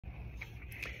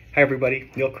Hi everybody,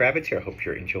 Neil Kravitz here. I hope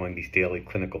you're enjoying these daily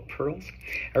clinical pearls.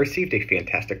 I received a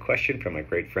fantastic question from my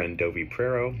great friend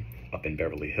Brodie up in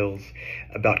Beverly Hills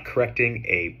about correcting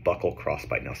a buccal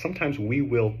crossbite. Now sometimes we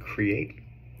will create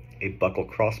a buccal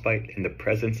crossbite in the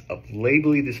presence of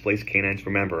labally displaced canines.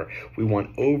 Remember, we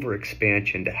want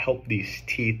overexpansion to help these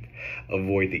teeth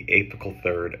avoid the apical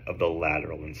third of the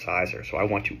lateral incisor. So I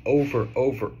want to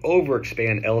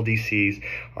overexpand. LDCs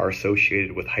are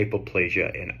associated with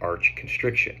hypoplasia and arch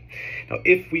constriction. Now,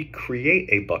 if we create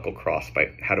a buccal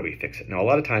crossbite, how do we fix it? Now, a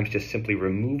lot of times just simply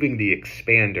removing the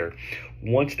expander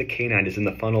once the canine is in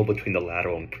the funnel between the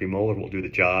lateral and premolar will do the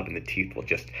job, and the teeth will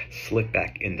just slip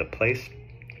back into place.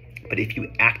 But if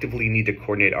you actively need to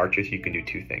coordinate arches, you can do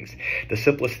two things. The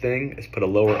simplest thing is put a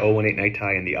lower O18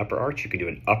 niti in the upper arch. You can do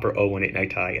an upper O18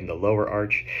 niti in the lower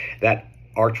arch. That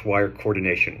arch wire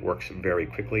coordination works very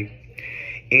quickly.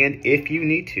 And if you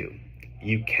need to,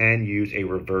 you can use a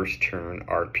reverse turn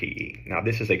RPE. Now,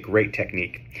 this is a great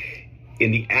technique.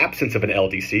 In the absence of an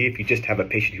LDC, if you just have a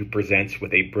patient who presents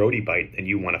with a Brodie bite and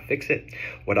you want to fix it,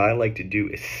 what I like to do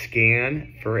is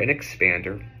scan for an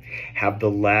expander, have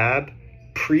the lab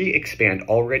pre-expand,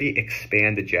 already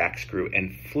expand the jack screw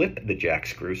and flip the jack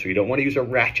screw. So you don't want to use a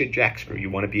ratchet jack screw. You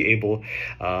want to be able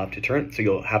to turn. So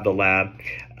you'll have the lab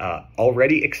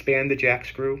already expand the jack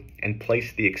screw and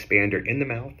place the expander in the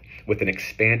mouth with an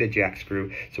expanded jack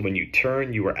screw. So when you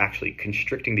turn, you are actually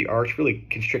constricting the arch, really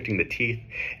constricting the teeth,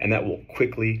 and that will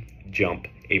quickly jump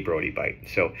a Brodie bite.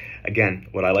 So again,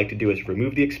 what I like to do is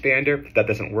remove the expander. If that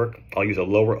doesn't work, I'll use a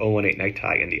lower O18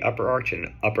 niti in the upper arch and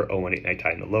an upper O18 niti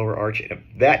in the lower arch. And if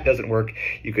that doesn't work,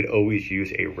 you could always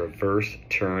use a reverse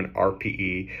turn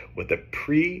RPE with a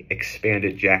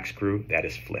pre-expanded jack screw that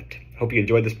is flipped. Hope you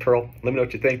enjoyed this pearl. Let me know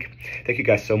what you think. Thank you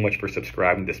guys so much for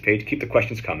subscribing to this page. Keep the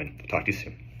questions coming. Talk to you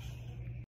soon.